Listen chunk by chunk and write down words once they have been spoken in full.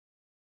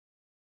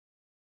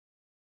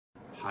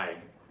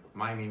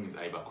My name is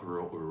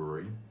Aibakuro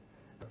Orori,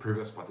 a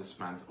previous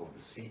participant of the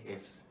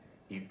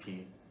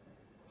CSEP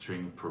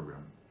training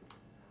program.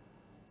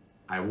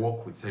 I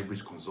work with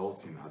Techbridge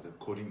Consulting as a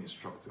coding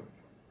instructor.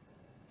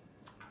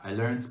 I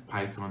learned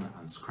Python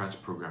and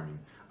Scratch programming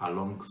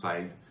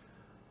alongside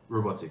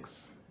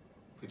robotics.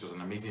 It was an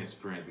amazing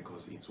experience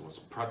because it was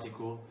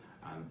practical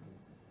and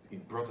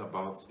it brought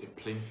about a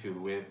playing field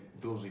where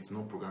those with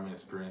no programming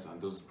experience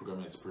and those with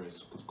programming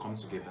experience could come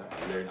together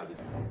and learn as a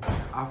team.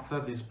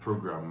 After this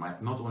program,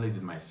 not only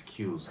did my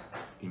skills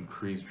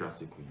increase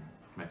drastically,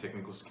 my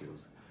technical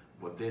skills,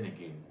 but then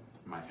again,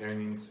 my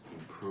earnings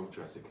improved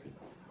drastically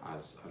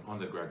as an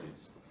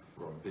undergraduate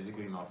from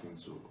basically nothing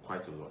to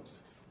quite a lot.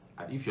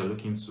 And if you're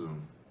looking to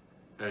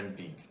earn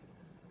big,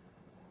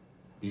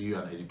 be you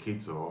an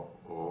educator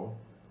or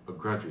a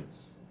graduate,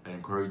 I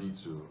encourage you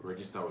to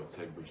register with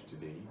Techbridge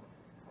today.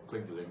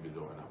 Click the link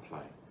below and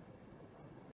apply.